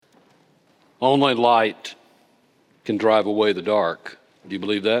Only light can drive away the dark. Do you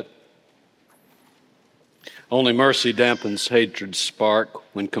believe that? Only mercy dampens hatred's spark.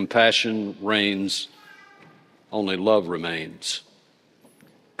 When compassion reigns, only love remains.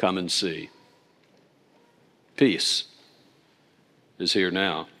 Come and see. Peace is here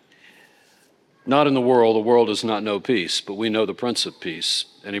now. Not in the world does not know peace, but we know the Prince of Peace,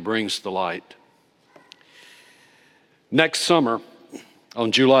 and he brings the light. Next summer,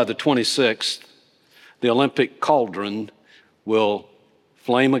 on July the 26th, the Olympic cauldron will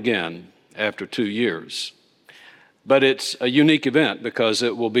flame again after 2 years. But it's a unique event because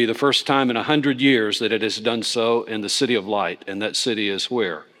it will be the first time in 100 years that it has done so in the City of Light, and that city is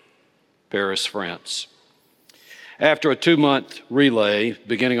where? Paris, France. After a 2-month relay,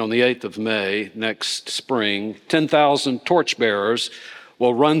 beginning on the 8th of May next spring, 10,000 torchbearers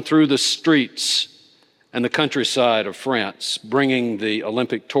will run through the streets and the countryside of France, bringing the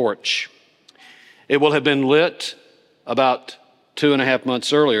Olympic torch. It will have been lit about 2.5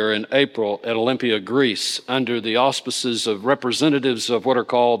 months earlier in April at Olympia, Greece, under the auspices of representatives of what are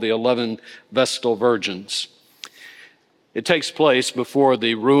called the 11 Vestal Virgins. It takes place before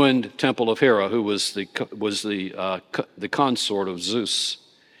the ruined temple of Hera, who was the consort of Zeus.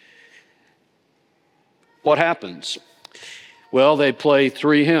 What happens? Well, they play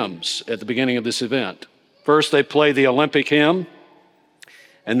 3 hymns at the beginning of this event. First, they play the Olympic hymn,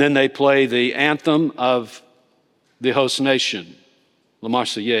 and then they play the anthem of the host nation, La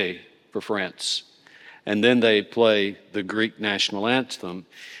Marseillaise for France. And then they play the Greek national anthem.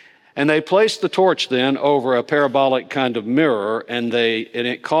 And they place the torch then over a parabolic kind of mirror, and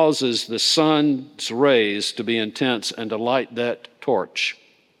it causes the sun's rays to be intense and to light that torch.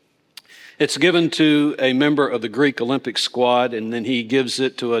 It's given to a member of the Greek Olympic squad, and then he gives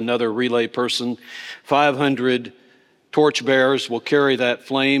it to another relay person. 500 torchbearers will carry that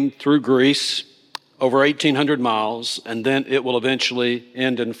flame through Greece, over 1,800 miles, and then it will eventually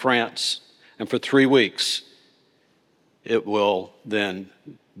end in France. And for 3 weeks, it will then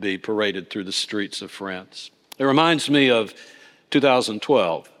be paraded through the streets of France. It reminds me of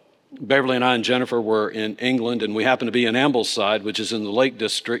 2012. Beverly and I and Jennifer were in England, and we happened to be in Ambleside, which is in the Lake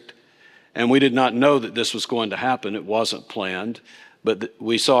District, and we did not know that this was going to happen. It wasn't planned, but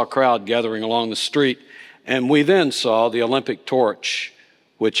we saw a crowd gathering along the street, and we then saw the Olympic torch,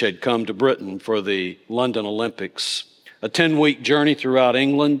 which had come to Britain for the London Olympics. A 10-week journey throughout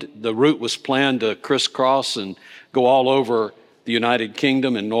England. The route was planned to crisscross and go all over the United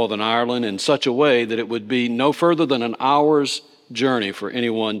Kingdom and Northern Ireland in such a way that it would be no further than an hour's journey for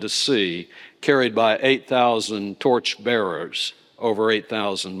anyone to see, carried by 8,000 torch bearers over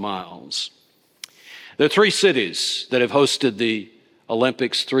 8,000 miles. There are 3 cities that have hosted the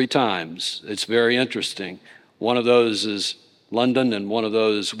Olympics 3 times. It's very interesting. One of those is London, and one of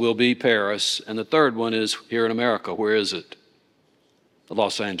those will be Paris, and the third one is here in America. Where is it?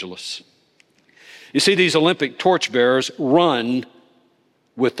 Los Angeles. You see, these Olympic torchbearers run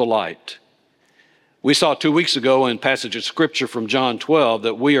with the light. We saw 2 weeks ago in passage of Scripture from John 12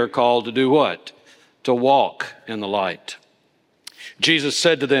 that we are called to do what? To walk in the light. Jesus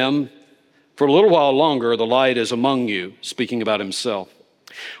said to them, "For a little while longer the light is among you," speaking about himself.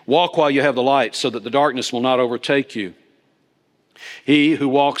 "Walk while you have the light, so that the darkness will not overtake you. He who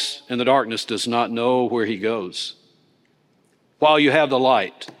walks in the darkness does not know where he goes. While you have the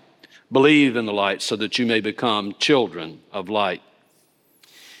light, believe in the light so that you may become children of light."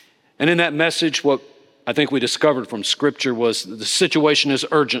 And in that message, what I think we discovered from Scripture was that the situation is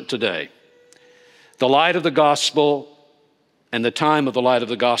urgent today. The light of the gospel and the time of the light of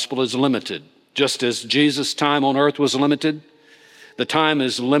the gospel is limited. Just as Jesus' time on earth was limited, the time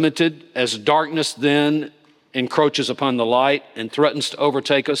is limited as darkness then encroaches upon the light and threatens to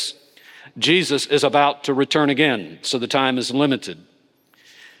overtake us. Jesus is about to return again, so the time is limited.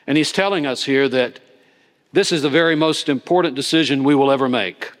 And he's telling us here that this is the very most important decision we will ever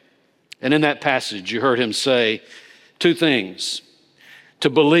make. And in that passage, you heard him say 2 things: to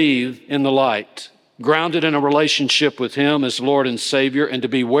believe in the light, grounded in a relationship with him as Lord and Savior, and to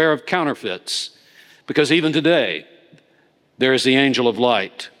beware of counterfeits, because even today, there is the angel of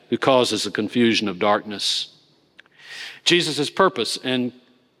light who causes the confusion of darkness. Jesus' purpose in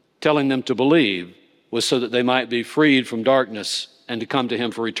telling them to believe was so that they might be freed from darkness and to come to him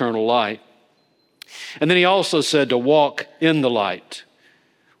for eternal life. And then he also said to walk in the light,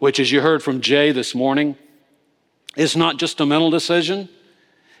 which, as you heard from Jay this morning, is not just a mental decision.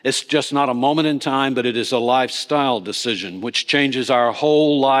 It's just not a moment in time, but it is a lifestyle decision which changes our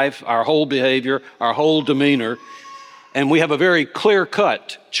whole life, our whole behavior, our whole demeanor. And we have a very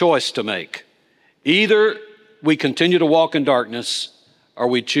clear-cut choice to make. Either we continue to walk in darkness, or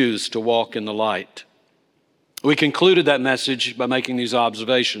we choose to walk in the light. We concluded that message by making these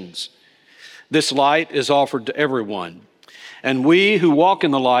observations. This light is offered to everyone. And we who walk in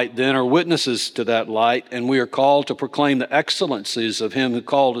the light then are witnesses to that light, and we are called to proclaim the excellencies of him who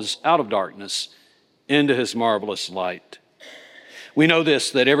called us out of darkness into his marvelous light. We know this,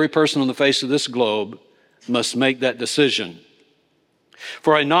 that every person on the face of this globe must make that decision.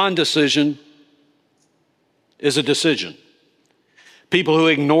 For a non-decision is a decision. People who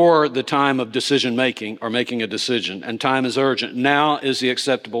ignore the time of decision making are making a decision, and time is urgent. Now is the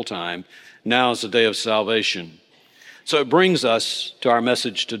acceptable time. Now is the day of salvation. So it brings us to our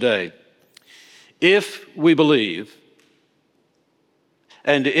message today. If we believe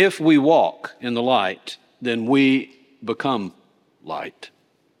and if we walk in the light, then we become light.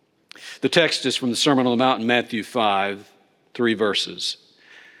 The text is from the Sermon on the Mount in Matthew 5, 3 verses.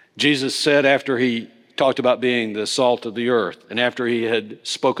 Jesus said after he talked about being the salt of the earth, and after he had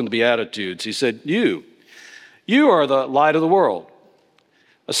spoken the Beatitudes, he said, You are the light of the world.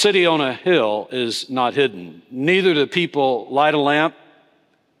 A city on a hill is not hidden. Neither do people light a lamp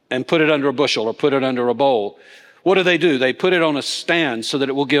and put it under a bushel or put it under a bowl. What do? They put it on a stand so that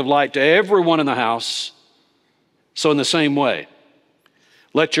it will give light to everyone in the house. So in the same way,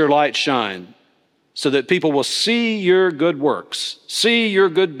 let your light shine so that people will see your good works, see your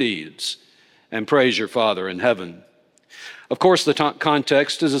good deeds, and praise your Father in heaven. Of course, the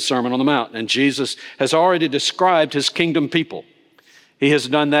context is a Sermon on the Mount, and Jesus has already described his kingdom people. He has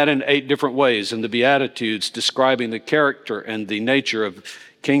done that in 8 different ways in the Beatitudes, describing the character and the nature of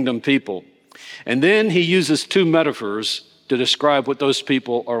kingdom people. And then he uses 2 metaphors to describe what those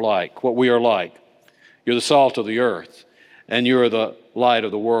people are like, what we are like. You're the salt of the earth, and you're the light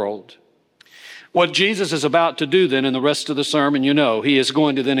of the world. What Jesus is about to do then in the rest of the sermon, he is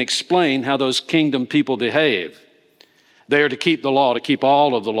going to then explain how those kingdom people behave. They are to keep the law, to keep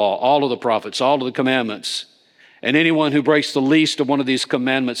all of the law, all of the prophets, all of the commandments. And anyone who breaks the least of one of these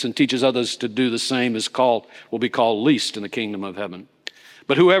commandments and teaches others to do the same will be called least in the kingdom of heaven.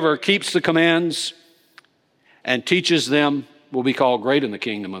 But whoever keeps the commands and teaches them will be called great in the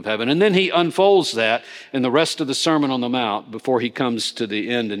kingdom of heaven. And then he unfolds that in the rest of the Sermon on the Mount before he comes to the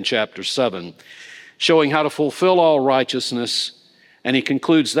end in chapter 7, showing how to fulfill all righteousness. And he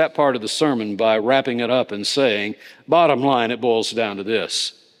concludes that part of the sermon by wrapping it up and saying, bottom line, it boils down to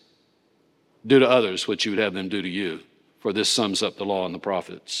this: do to others what you would have them do to you, for this sums up the law and the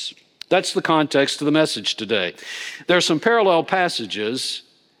prophets. That's the context of the message today. There are some parallel passages,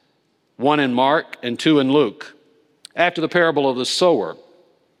 1 in Mark and 2 in Luke. After the parable of the sower,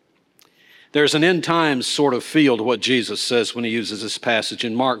 there's an end times sort of feel to what Jesus says when he uses this passage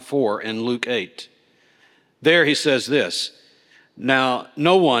in Mark 4 and Luke 8. There he says this: Now,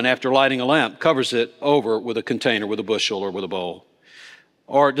 no one, after lighting a lamp, covers it over with a container, with a bushel, or with a bowl.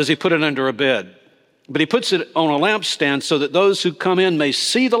 Or does he put it under a bed? But he puts it on a lampstand so that those who come in may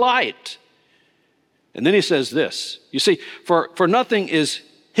see the light. And then he says this: You see, for nothing is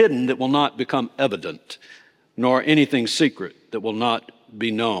hidden that will not become evident, nor anything secret that will not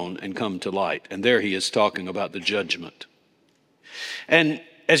be known and come to light. And there he is talking about the judgment. And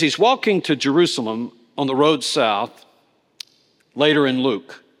as he's walking to Jerusalem on the road south, later in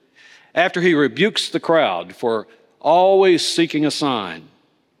Luke, after he rebukes the crowd for always seeking a sign,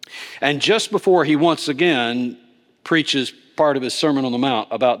 and just before he once again preaches part of his Sermon on the Mount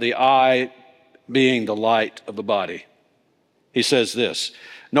about the eye being the light of the body, he says this: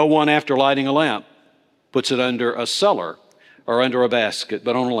 No one, after lighting a lamp, puts it under a cellar or under a basket,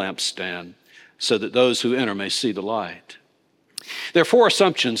 but on a lampstand, so that those who enter may see the light. There are 4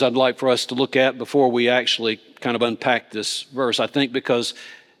 assumptions I'd like for us to look at before we actually kind of unpack this verse, I think, because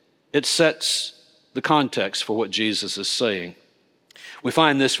it sets the context for what Jesus is saying. We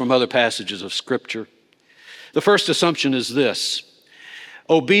find this from other passages of Scripture. The first assumption is this: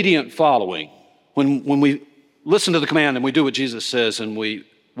 obedient following. When we listen to the command and we do what Jesus says and we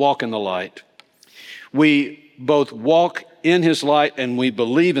walk in the light, we both walk in his light and we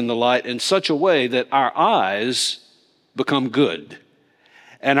believe in the light in such a way that our eyes become good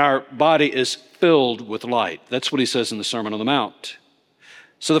and our body is filled with light. That's what he says in the Sermon on the Mount.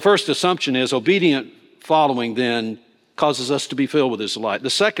 So the first assumption is obedient following then causes us to be filled with his light. The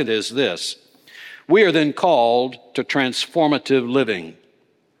second is this: we are then called to transformative living.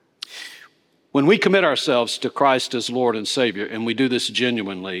 When we commit ourselves to Christ as Lord and Savior, and we do this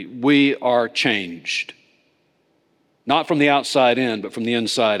genuinely, we are changed. Not from the outside in, but from the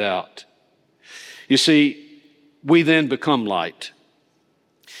inside out. You see, we then become light.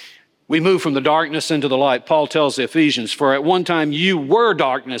 We move from the darkness into the light. Paul tells the Ephesians, for at one time you were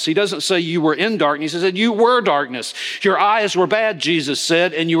darkness. He doesn't say you were in darkness. He said you were darkness. Your eyes were bad, Jesus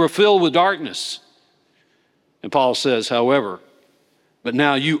said, and you were filled with darkness. And Paul says, however, but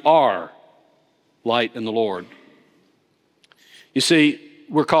now you are light in the Lord. You see,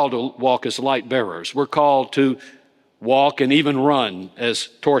 we're called to walk as light bearers. We're called to walk and even run as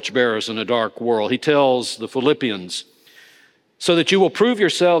torch bearers in a dark world. He tells the Philippians, so that you will prove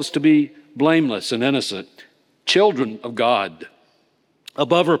yourselves to be blameless and innocent, children of God,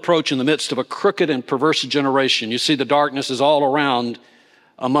 above reproach in the midst of a crooked and perverse generation. You see, the darkness is all around,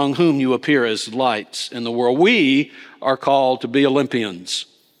 among whom you appear as lights in the world. We are called to be Olympians.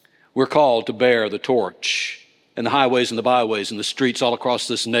 We're called to bear the torch in the highways and the byways and the streets all across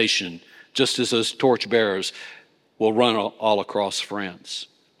this nation, just as those torch bearers will run all across France.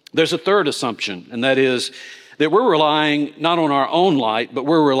 There's a third assumption, and that is that we're relying not on our own light, but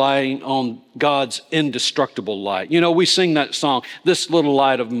we're relying on God's indestructible light. You know, we sing that song, this little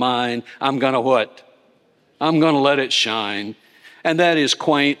light of mine, I'm going to what? I'm going to let it shine. And that is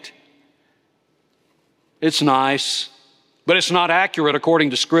quaint. It's nice, but it's not accurate according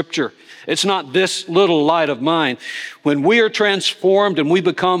to Scripture. It's not this little light of mine. When we are transformed and we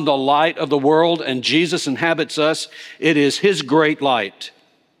become the light of the world and Jesus inhabits us, it is His great light.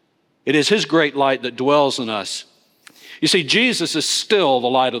 It is His great light that dwells in us. You see, Jesus is still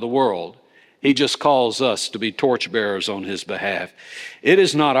the light of the world. He just calls us to be torchbearers on His behalf. It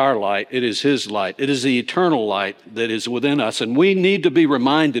is not our light, it is His light. It is the eternal light that is within us. And we need to be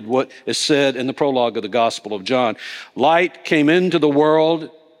reminded what is said in the prologue of the Gospel of John. Light came into the world,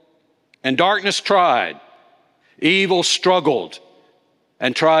 and darkness tried. Evil struggled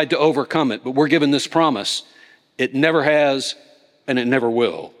and tried to overcome it. But we're given this promise. It never has, and it never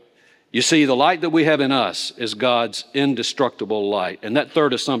will. You see, the light that we have in us is God's indestructible light. And that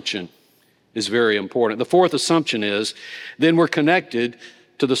third assumption is very important. The fourth assumption is, then we're connected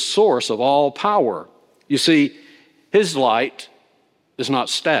to the source of all power. You see, His light is not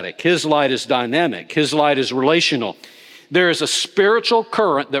static. His light is dynamic. His light is relational. There is a spiritual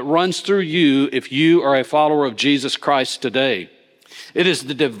current that runs through you if you are a follower of Jesus Christ today. It is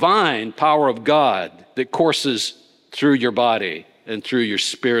the divine power of God that courses through your body and through your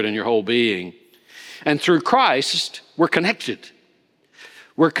spirit and your whole being. And through Christ, we're connected.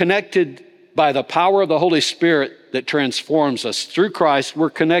 We're connected by the power of the Holy Spirit that transforms us. Through Christ,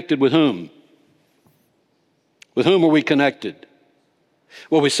 we're connected with whom? With whom are we connected?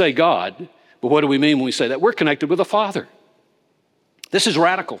 Well, we say God, but what do we mean when we say that? We're connected with the Father. This is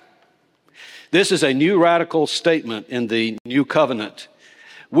radical. This is a new radical statement in the new covenant.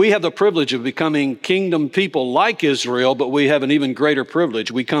 We have the privilege of becoming kingdom people like Israel, but we have an even greater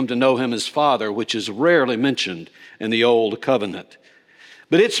privilege. We come to know Him as Father, which is rarely mentioned in the Old Covenant.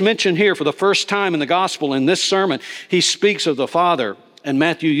 But it's mentioned here for the first time in the gospel. In this sermon, He speaks of the Father, and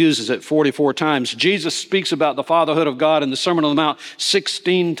Matthew uses it 44 times. Jesus speaks about the fatherhood of God in the Sermon on the Mount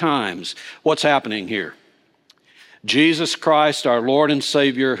 16 times. What's happening here? Jesus Christ, our Lord and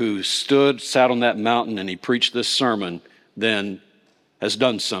Savior, who sat on that mountain and He preached this sermon, then has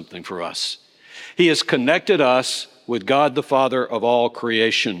done something for us. He has connected us with God the Father of all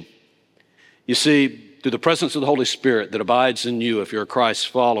creation. You see, through the presence of the Holy Spirit that abides in you if you're a Christ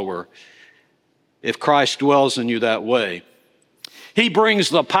follower, if Christ dwells in you that way, He brings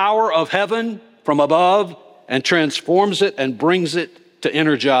the power of heaven from above and transforms it and brings it to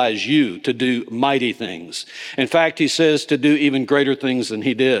energize you to do mighty things. In fact, He says to do even greater things than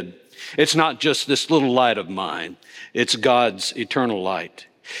He did. It's not just this little light of mine. It's God's eternal light.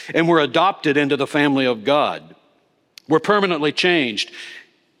 And we're adopted into the family of God. We're permanently changed.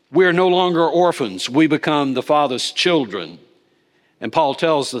 We're no longer orphans. We become the Father's children. And Paul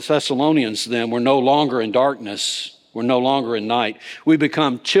tells the Thessalonians then, we're no longer in darkness. We're no longer in night. We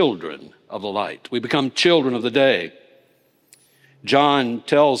become children of the light. We become children of the day. John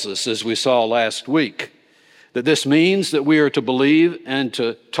tells us, as we saw last week, that this means that we are to believe and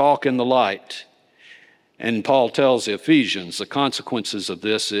to talk in the light. And Paul tells the Ephesians the consequences of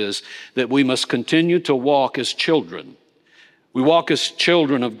this is that we must continue to walk as children. We walk as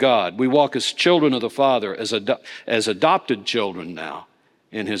children of God. We walk as children of the Father, as adopted children now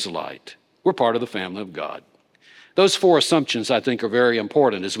in His light. We're part of the family of God. Those four assumptions, I think, are very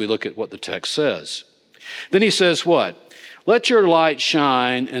important as we look at what the text says. Then he says what? Let your light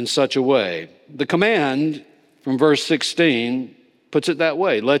shine in such a way. The command from verse 16 puts it that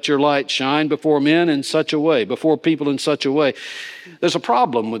way. Let your light shine before men in such a way, before people in such a way. There's a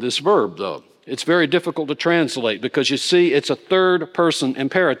problem with this verb, though. It's very difficult to translate because you see, it's a third person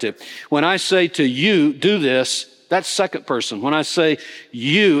imperative. When I say to you, do this, That's second person. When I say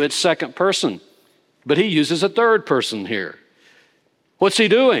you, it's second person. But he uses a third person here. What's he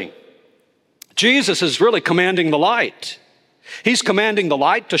doing? Jesus is really commanding the light. He's commanding the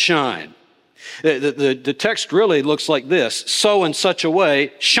light to shine. The text really looks like this. So in such a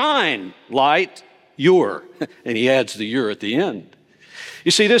way, shine, light, your. And he adds the your at the end.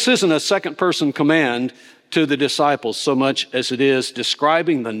 You see, this isn't a second person command to the disciples so much as it is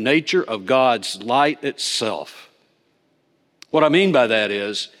describing the nature of God's light itself. What I mean by that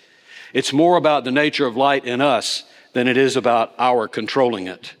is, it's more about the nature of light in us than it is about our controlling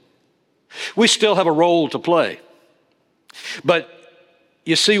it. We still have a role to play. But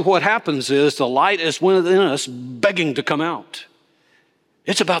you see, what happens is the light is within us begging to come out.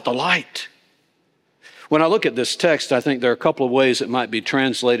 It's about the light. When I look at this text, I think there are a couple of ways it might be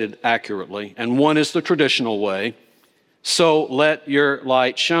translated accurately. And one is the traditional way, so let your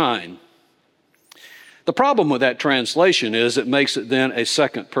light shine. The problem with that translation is it makes it then a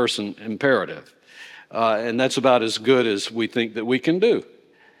second person imperative. And that's about as good as we think that we can do.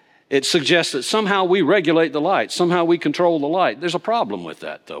 It suggests that somehow we regulate the light, somehow we control the light. There's a problem with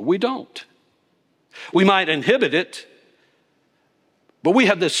that, though. We don't. We might inhibit it, but we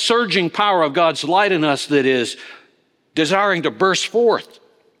have this surging power of God's light in us that is desiring to burst forth.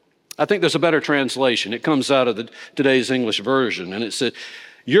 I think there's a better translation. It comes out of today's English version, and it said,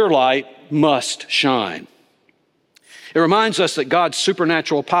 your light must shine. It reminds us that God's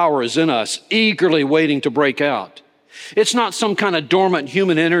supernatural power is in us, eagerly waiting to break out. It's not some kind of dormant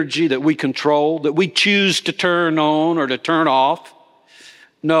human energy that we control, that we choose to turn on or to turn off.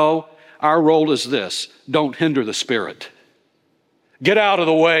 No, our role is this: don't hinder the Spirit. Get out of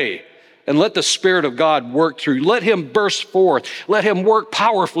the way and let the Spirit of God work through you. Let Him burst forth. Let Him work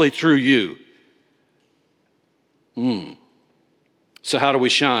powerfully through you. So how do we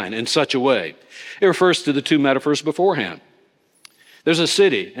shine in such a way? It refers to the two metaphors beforehand. There's a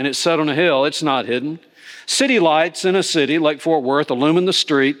city, and it's set on a hill. It's not hidden. City lights in a city like Fort Worth illumine the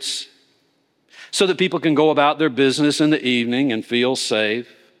streets so that people can go about their business in the evening and feel safe,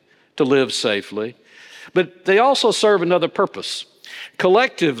 to live safely. But they also serve another purpose.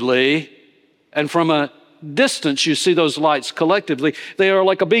 Collectively, and from a distance you see those lights collectively, they are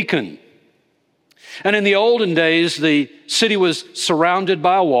like a beacon. And in the olden days, the city was surrounded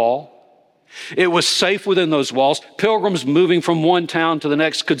by a wall. It was safe within those walls. Pilgrims moving from one town to the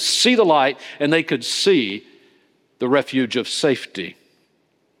next could see the light, and they could see the refuge of safety.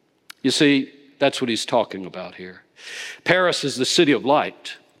 You see, that's what he's talking about here. Paris is the city of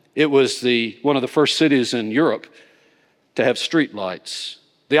light. It was one of the first cities in Europe to have street lights.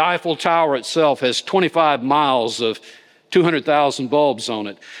 The Eiffel Tower itself has 25 miles of 200,000 bulbs on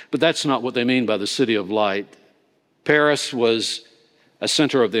it. But that's not what they mean by the city of light. Paris was a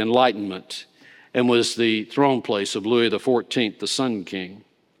center of the Enlightenment and was the throne place of Louis XIV, the Sun King.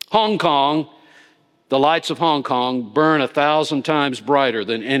 Hong Kong, the lights of Hong Kong burn 1,000 times brighter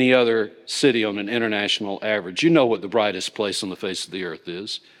than any other city on an international average. You know what the brightest place on the face of the earth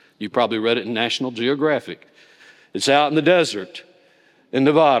is. You probably read it in National Geographic. It's out in the desert in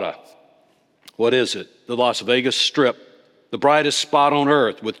Nevada. What is it? The Las Vegas Strip, the brightest spot on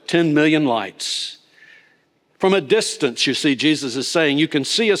earth with 10 million lights. From a distance, you see, Jesus is saying, you can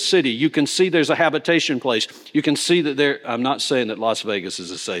see a city. You can see there's a habitation place. You can see that I'm not saying that Las Vegas is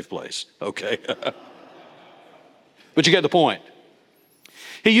a safe place, okay? But you get the point.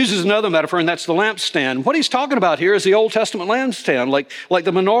 He uses another metaphor, and that's the lampstand. What he's talking about here is the Old Testament lampstand, like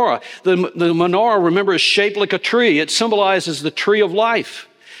the menorah. The menorah, remember, is shaped like a tree. It symbolizes the tree of life.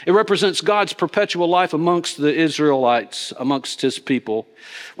 It represents God's perpetual life amongst the Israelites, amongst His people,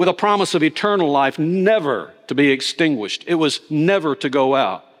 with a promise of eternal life never to be extinguished. It was never to go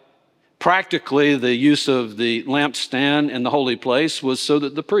out. Practically, the use of the lampstand in the holy place was so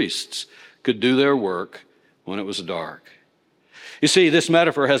that the priests could do their work when it was dark. You see, this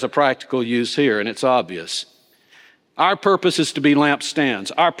metaphor has a practical use here, and it's obvious. Our purpose is to be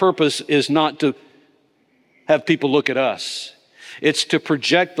lampstands. Our purpose is not to have people look at us. It's to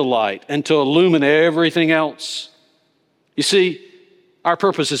project the light and to illuminate everything else. You see, our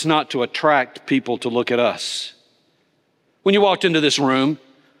purpose is not to attract people to look at us. When you walked into this room,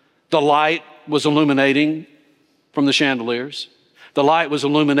 the light was illuminating from the chandeliers. The light was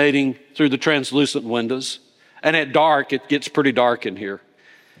illuminating through the translucent windows. And at dark, it gets pretty dark in here.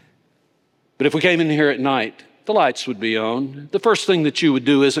 But if we came in here at night, the lights would be on. The first thing that you would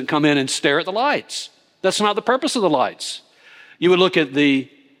do isn't come in and stare at the lights. That's not the purpose of the lights. You would look at the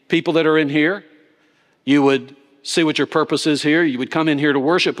people that are in here. You would see what your purpose is here. You would come in here to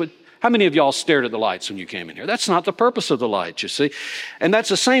worship, but How many of y'all stared at the lights when you came in here? That's not the purpose of the lights, you see. And that's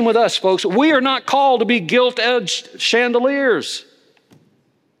the same with us, folks. We are not called to be gilt-edged chandeliers.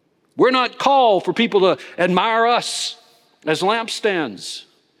 We're not called for people to admire us as lampstands.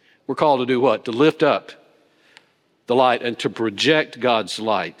 We're called to do what? To lift up the light and to project God's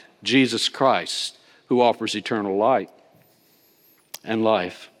light, Jesus Christ, who offers eternal light and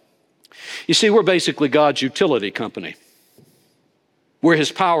life. You see, we're basically God's utility company. We're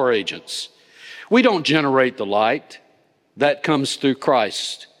His power agents. We don't generate the light. That comes through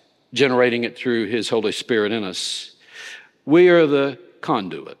Christ, generating it through His Holy Spirit in us. We are the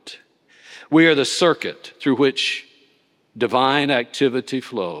conduit. We are the circuit through which divine activity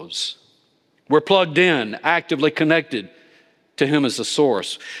flows. We're plugged in, actively connected to Him as the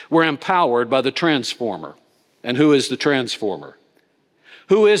source. We're empowered by the transformer. And who is the transformer?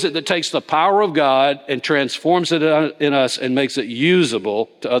 Who is it that takes the power of God and transforms it in us and makes it usable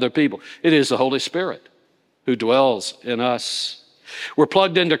to other people? It is the Holy Spirit who dwells in us. We're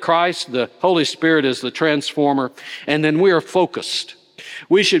plugged into Christ. The Holy Spirit is the transformer. And then we are focused.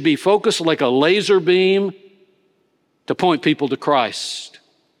 We should be focused like a laser beam to point people to Christ,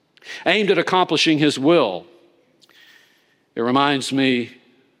 aimed at accomplishing His will. It reminds me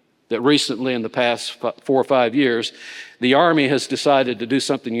that recently, in the past 4 or 5 years, the Army has decided to do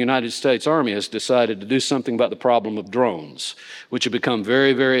something, the United States Army has decided to do something about the problem of drones, which have become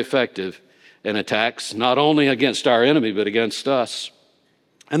very, very effective in attacks, not only against our enemy, but against us.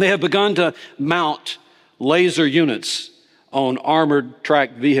 And they have begun to mount laser units on armored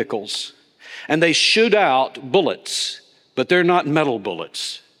tracked vehicles. And they shoot out bullets, but they're not metal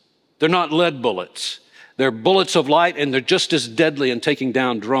bullets. They're not lead bullets. They're bullets of light, and they're just as deadly in taking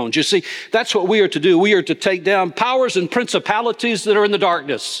down drones. You see, that's what we are to do. We are to take down powers and principalities that are in the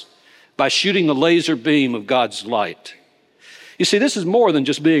darkness by shooting the laser beam of God's light. You see, this is more than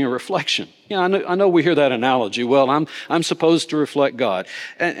just being a reflection. I know we hear that analogy. Well, I'm supposed to reflect God.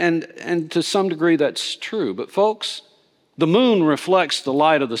 And to some degree that's true. But folks, the moon reflects the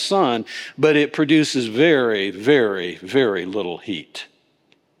light of the sun, but it produces very, very, very little heat.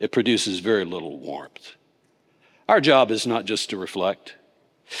 It produces very little warmth. Our job is not just to reflect.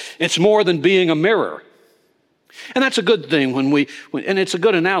 It's more than being a mirror. And that's a good thing and it's a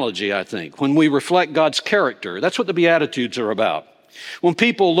good analogy, I think, when we reflect God's character. That's what the Beatitudes are about. When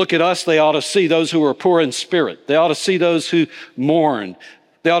people look at us, they ought to see those who are poor in spirit. They ought to see those who mourn.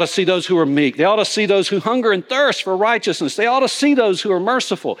 They ought to see those who are meek. They ought to see those who hunger and thirst for righteousness. They ought to see those who are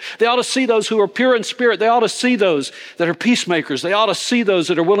merciful. They ought to see those who are pure in spirit. They ought to see those that are peacemakers. They ought to see those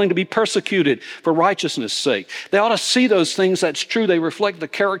that are willing to be persecuted for righteousness' sake. They ought to see those things. That's true. They reflect the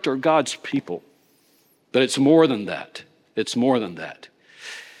character of God's people. But it's more than that. It's more than that.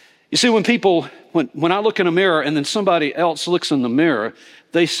 You see, when I look in a mirror and then somebody else looks in the mirror,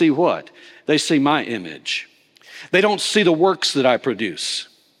 they see what? They see my image. They don't see the works that I produce.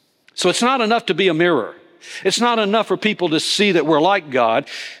 So it's not enough to be a mirror. It's not enough for people to see that we're like God.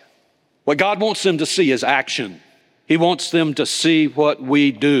 What God wants them to see is action. He wants them to see what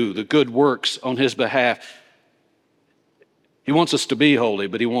we do, the good works on His behalf. He wants us to be holy,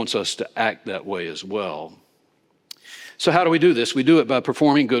 but He wants us to act that way as well. So how do we do this? We do it by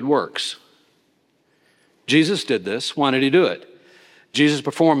performing good works. Jesus did this. Why did He do it? Jesus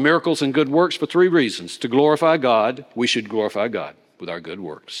performed miracles and good works for 3 reasons. To glorify God, we should glorify God with our good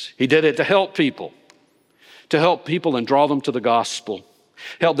works. He did it to help people and draw them to the gospel,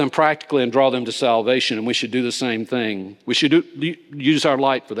 help them practically and draw them to salvation, and we should do the same thing. We should use our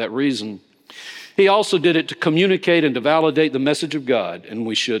light for that reason. He also did it to communicate and to validate the message of God, and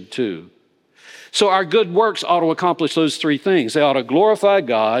we should too. So our good works ought to accomplish those 3 things. They ought to glorify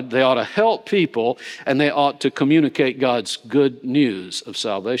God, they ought to help people, and they ought to communicate God's good news of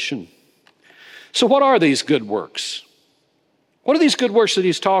salvation. So what are these good works? What are these good works that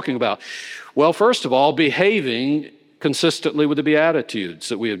He's talking about? Well, first of all, behaving consistently with the Beatitudes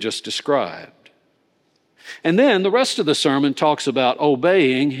that we have just described. And then the rest of the sermon talks about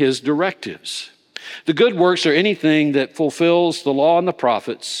obeying His directives. The good works are anything that fulfills the law and the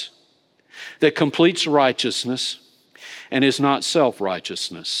prophets, that completes righteousness and is not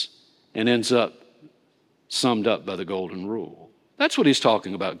self-righteousness and ends up summed up by the golden rule. That's what He's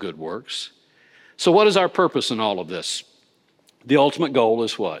talking about, good works. So what is our purpose in all of this? The ultimate goal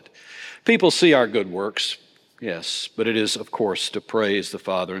is what? People see our good works, yes, but it is, of course, to praise the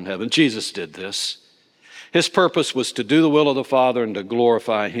Father in heaven. Jesus did this. His purpose was to do the will of the Father and to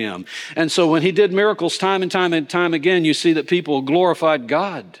glorify Him. And so when He did miracles time and time and time again, you see that people glorified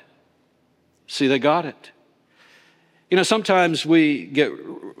God. See, they got it. Sometimes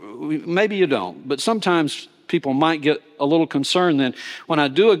maybe you don't, but sometimes people might get a little concerned then. When I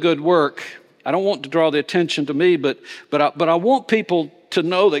do a good work, I don't want to draw the attention to me, but I want people to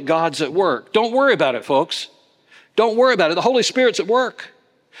know that God's at work. Don't worry about it, folks. Don't worry about it. The Holy Spirit's at work.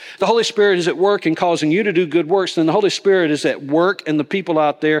 The Holy Spirit is at work in causing you to do good works. Then the Holy Spirit is at work in the people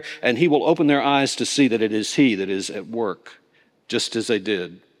out there, and He will open their eyes to see that it is He that is at work, just as they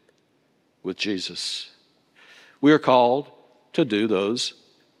did with Jesus. We are called to do those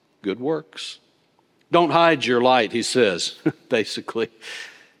good works. Don't hide your light, He says, basically.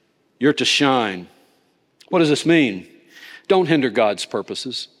 You're to shine. What does this mean? Don't hinder God's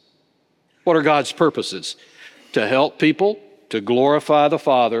purposes. What are God's purposes? To help people, to glorify the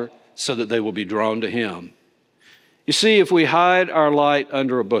Father so that they will be drawn to Him. You see, if we hide our light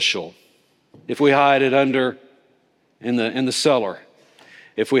under a bushel, if we hide it in the cellar,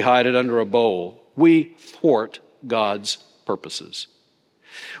 if we hide it under a bowl, we thwart God's purposes.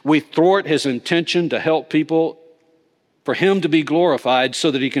 We thwart His intention to help people, for Him to be glorified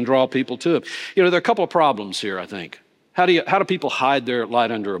so that He can draw people to Him. You know, there are a couple of problems here, I think. How do people hide their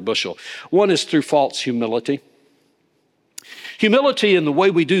light under a bushel? One is through false humility. Humility in the way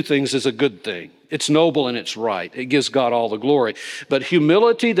we do things is a good thing. It's noble and it's right. It gives God all the glory. But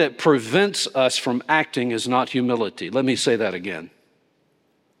humility that prevents us from acting is not humility. Let me say that again.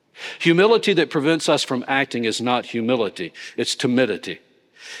 Humility that prevents us from acting is not humility. It's timidity.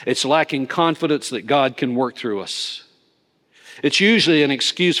 It's lacking confidence that God can work through us. It's usually an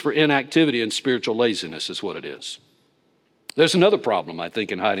excuse for inactivity and spiritual laziness is what it is. There's another problem, I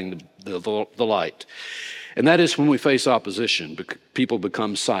think, in hiding the light. And that is when we face opposition, people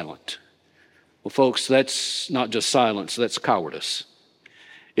become silent. Well, folks, that's not just silence, that's cowardice.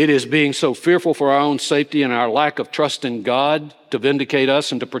 It is being so fearful for our own safety and our lack of trust in God to vindicate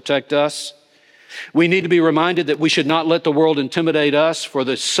us and to protect us. We need to be reminded that we should not let the world intimidate us, for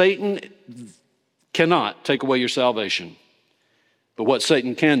Satan cannot take away your salvation. But what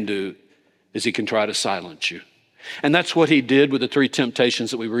Satan can do is he can try to silence you. And that's what he did with the 3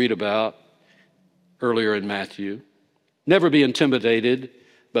 temptations that we read about earlier in Matthew. Never be intimidated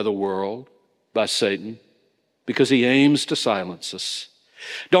by the world, by Satan, because he aims to silence us.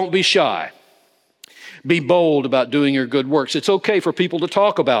 Don't be shy. Be bold about doing your good works. It's okay for people to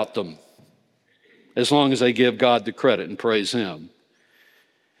talk about them as long as they give God the credit and praise Him.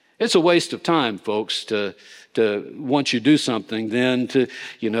 It's a waste of time, folks, to once you do something, then to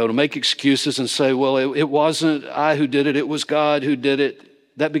make excuses and say, well, it wasn't I who did it, it was God who did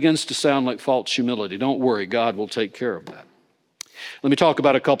it. That begins to sound like false humility. Don't worry, God will take care of that. Let me talk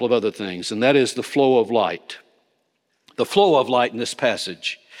about a couple of other things, and that is the flow of light. The flow of light in this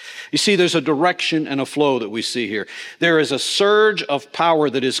passage. You see, there's a direction and a flow that we see here. There is a surge of power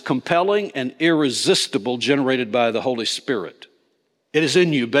that is compelling and irresistible, generated by the Holy Spirit. It is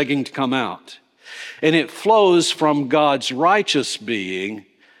in you, begging to come out. And it flows from God's righteous being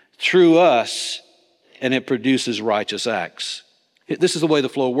through us, and it produces righteous acts. This is the way the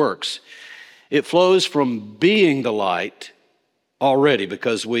flow works. It flows from being the light already,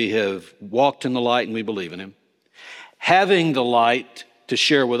 because we have walked in the light and we believe in Him, having the light to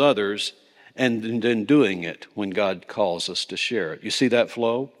share with others, and then doing it when God calls us to share it. You see that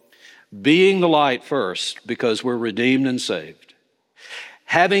flow? Being the light first, because we're redeemed and saved.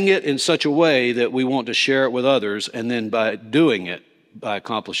 Having it in such a way that we want to share it with others, and then by doing it, by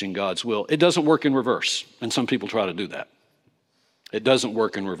accomplishing God's will. It doesn't work in reverse, and some people try to do that. It doesn't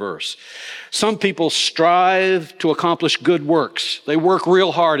work in reverse. Some people strive to accomplish good works. They work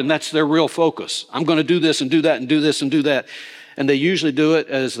real hard, and that's their real focus. I'm going to do this and do that and do this and do that. And they usually do it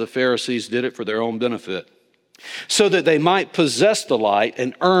as the Pharisees did it, for their own benefit, so that they might possess the light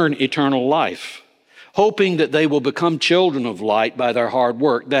and earn eternal life, hoping that they will become children of light by their hard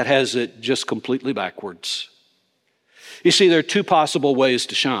work. That has it just completely backwards. You see, there are 2 possible ways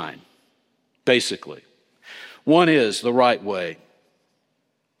to shine, basically. One is the right way,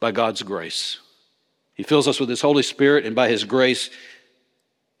 by God's grace. He fills us with His Holy Spirit, and by His grace,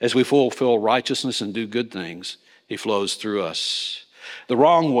 as we fulfill righteousness and do good things, He flows through us. The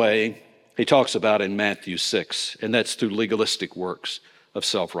wrong way, He talks about in Matthew 6, and that's through legalistic works of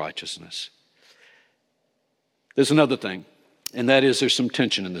self-righteousness. There's another thing, and that is there's some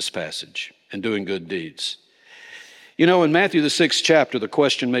tension in this passage in doing good deeds. You know, in Matthew, the 6th chapter, the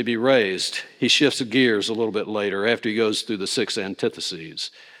question may be raised. He shifts gears a little bit later after he goes through the 6 antitheses.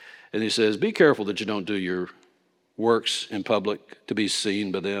 And he says, be careful that you don't do your works in public to be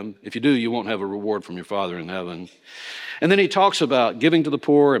seen by them. If you do, you won't have a reward from your Father in heaven. And then he talks about giving to the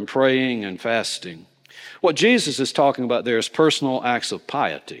poor and praying and fasting. What Jesus is talking about there is personal acts of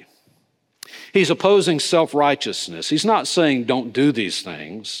piety. He's opposing self-righteousness. He's not saying don't do these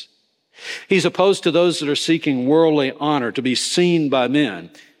things. He's opposed to those that are seeking worldly honor, to be seen by men.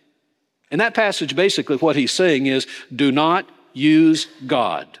 In that passage, basically what he's saying is, do not use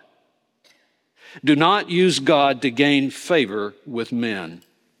God. Do not use God to gain favor with men.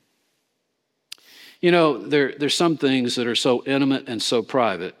 You know, there's some things that are so intimate and so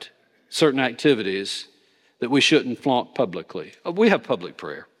private, certain activities, that we shouldn't flaunt publicly. We have public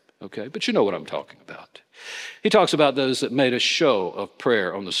prayer, okay? But you know what I'm talking about. He talks about those that made a show of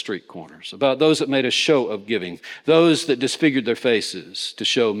prayer on the street corners, about those that made a show of giving, those that disfigured their faces to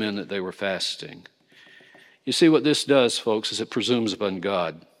show men that they were fasting. You see what this does, folks, is it presumes upon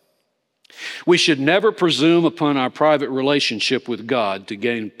God. We should never presume upon our private relationship with God to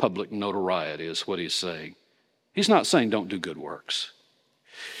gain public notoriety, is what he's saying. He's not saying don't do good works.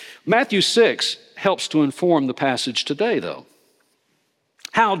 Matthew 6 helps to inform the passage today, though.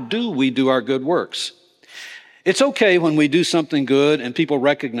 How do we do our good works? It's okay when we do something good and people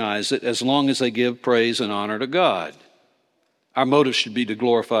recognize it as long as they give praise and honor to God. Our motive should be to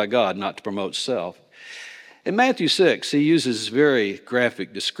glorify God, not to promote self. In Matthew 6, he uses very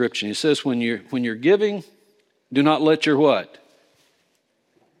graphic description. He says, when you're giving, do not let your what?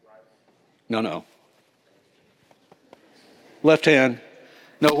 No. Left hand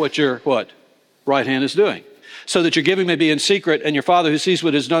know what your what? Right hand is doing. So that your giving may be in secret, and your Father who sees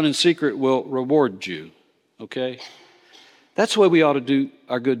what is done in secret will reward you. Okay? That's the way we ought to do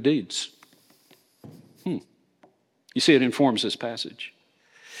our good deeds. You see, it informs this passage.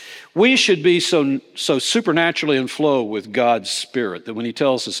 We should be so supernaturally in flow with God's Spirit that when he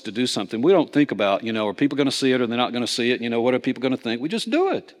tells us to do something, we don't think about, are people going to see it or they're not going to see it? What are people going to think? We just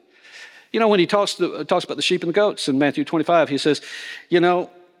do it. When he talks about the sheep and the goats in Matthew 25, he says,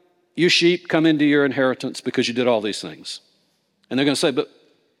 you sheep come into your inheritance because you did all these things. And they're going to say, but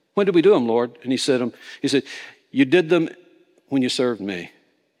when did we do them, Lord? And he said, you did them when you served me.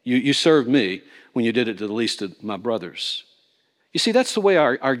 You served me when you did it to the least of my brothers. You see, that's the way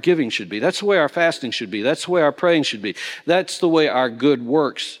our giving should be. That's the way our fasting should be. That's the way our praying should be. That's the way our good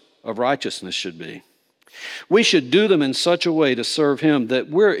works of righteousness should be. We should do them in such a way to serve him that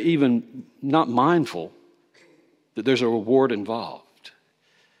we're even not mindful that there's a reward involved.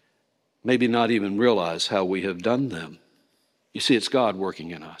 Maybe not even realize how we have done them. You see, it's God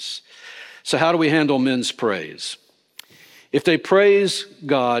working in us. So how do we handle men's praise? If they praise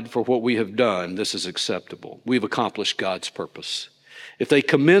God for what we have done, this is acceptable. We've accomplished God's purpose. If they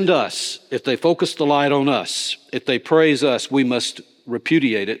commend us, if they focus the light on us, if they praise us, we must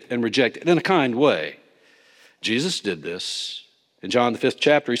repudiate it and reject it in a kind way. Jesus did this. In John the 5th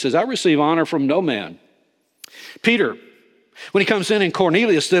chapter, he says, I receive honor from no man. Peter, when he comes in and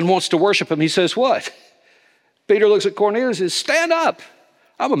Cornelius then wants to worship him, he says what? Peter looks at Cornelius and says, stand up.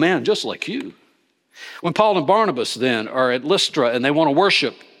 I'm a man just like you. When Paul and Barnabas then are at Lystra and they want to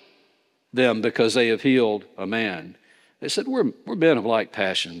worship them because they have healed a man, they said, we're men of like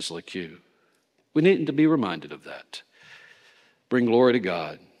passions like you. We need to be reminded of that. Bring glory to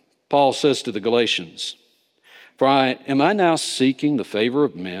God. Paul says to the Galatians, am I now seeking the favor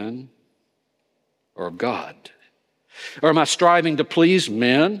of men or of God? Or am I striving to please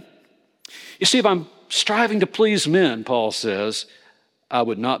men? You see, if I'm striving to please men, Paul says, I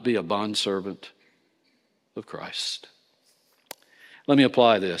would not be a bondservant of Christ. Let me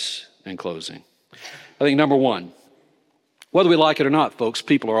apply this in closing. I think number one, whether we like it or not, folks,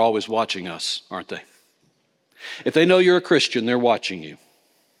 people are always watching us, aren't they? If they know you're a Christian, they're watching you.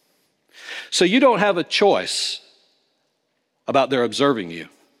 So you don't have a choice about their observing you.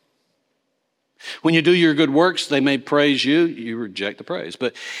 When you do your good works, they may praise you, you reject the praise,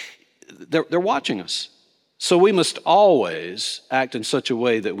 but they're watching us. So we must always act in such a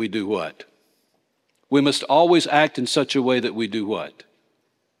way that we do what? We must always act in such a way that we do what?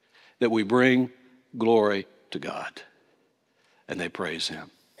 That we bring glory to God and they praise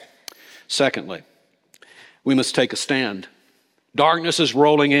him. Secondly, we must take a stand. Darkness is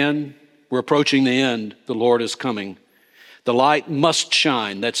rolling in. We're approaching the end. The Lord is coming. The light must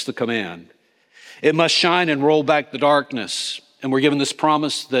shine. That's the command. It must shine and roll back the darkness. And we're given this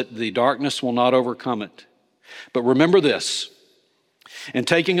promise that the darkness will not overcome it. But remember this. In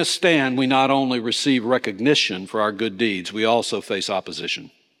taking a stand, we not only receive recognition for our good deeds, we also face opposition.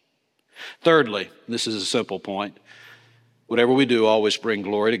 Thirdly, this is a simple point, whatever we do, always bring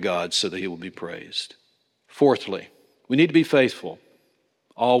glory to God so that he will be praised. Fourthly, we need to be faithful,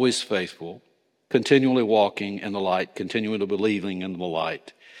 always faithful, continually walking in the light, continually believing in the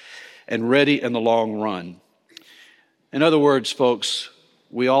light, and ready in the long run. In other words, folks,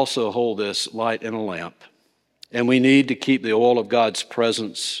 we also hold this light in a lamp. And we need to keep the oil of God's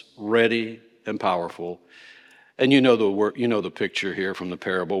presence ready and powerful And you know the picture here from the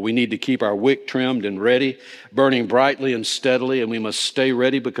parable. We need to keep our wick trimmed and ready, burning brightly and steadily, and we must stay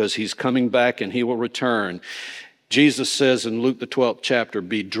ready because he's coming back and he will return. Jesus says in Luke the 12th chapter,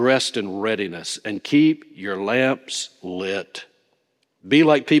 be dressed in readiness and keep your lamps lit. Be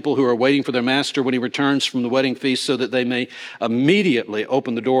like people who are waiting for their master when he returns from the wedding feast so that they may immediately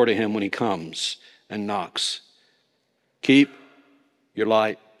open the door to him when he comes and knocks. Keep your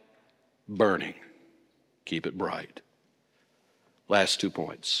light burning. Keep it bright. Last 2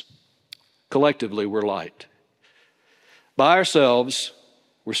 points. Collectively, we're light. By ourselves,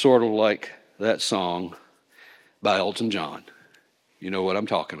 we're sort of like that song by Elton John. You know what I'm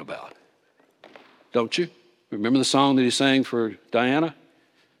talking about, don't you? Remember the song that he sang for Diana?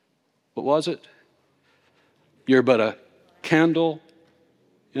 What was it? You're but a candle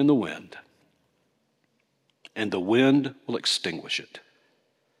in the wind, and the wind will extinguish it.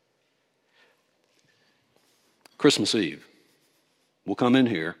 Christmas Eve. We'll come in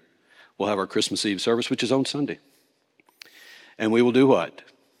here. We'll have our Christmas Eve service, which is on Sunday. And we will do what?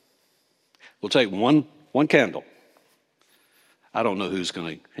 We'll take one candle. I don't know who's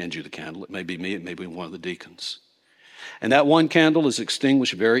going to hand you the candle. It may be me. It may be one of the deacons. And that one candle is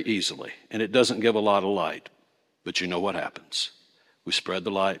extinguished very easily, and it doesn't give a lot of light. But you know what happens. We spread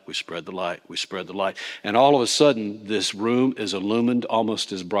the light, we spread the light, we spread the light. And all of a sudden, this room is illumined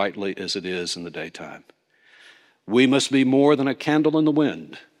almost as brightly as it is in the daytime. We must be more than a candle in the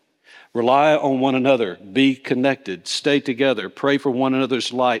wind. Rely on one another. Be connected. Stay together. Pray for one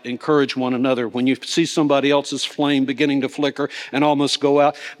another's light. Encourage one another. When you see somebody else's flame beginning to flicker and almost go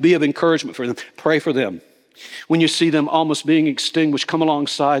out, be of encouragement for them. Pray for them. When you see them almost being extinguished, come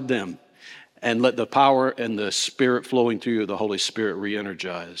alongside them and let the power and the Spirit flowing through you, the Holy Spirit,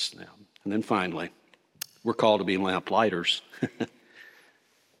 re-energize them. And then finally, we're called to be lamp lighters.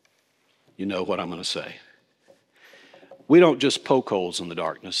 You know what I'm going to say. We don't just poke holes in the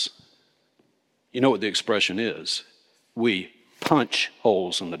darkness. You know what the expression is. We punch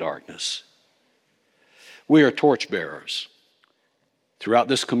holes in the darkness. We are torchbearers throughout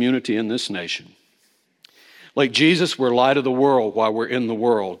this community and this nation. Like Jesus, we're light of the world while we're in the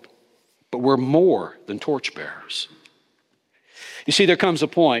world, but we're more than torchbearers. You see, there comes a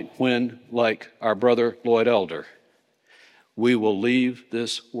point when, like our brother Lloyd Elder, we will leave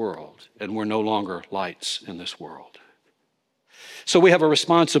this world and we're no longer lights in this world. So we have a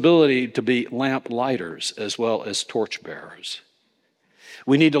responsibility to be lamp lighters as well as torch bearers.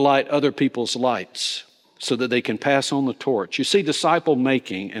 We need to light other people's lights so that they can pass on the torch. You see, disciple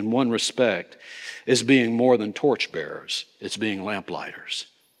making in one respect is being more than torch bearers. It's being lamp lighters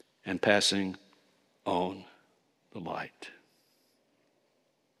and passing on the light.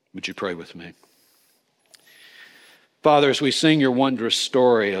 Would you pray with me? Father, as we sing your wondrous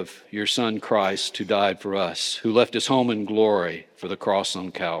story of your Son Christ who died for us, who left his home in glory for the cross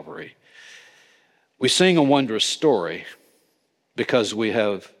on Calvary, we sing a wondrous story because we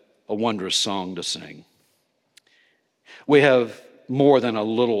have a wondrous song to sing. We have more than a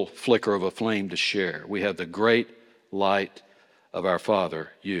little flicker of a flame to share. We have the great light of our Father,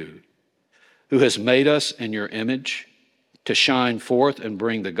 you, who has made us in your image to shine forth and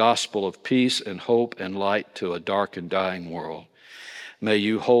bring the gospel of peace and hope and light to a dark and dying world. May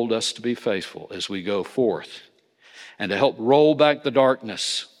you hold us to be faithful as we go forth and to help roll back the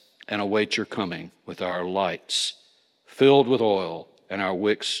darkness and await your coming with our lights filled with oil and our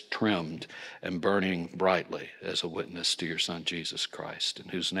wicks trimmed and burning brightly as a witness to your Son, Jesus Christ, in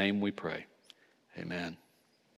whose name we pray. Amen.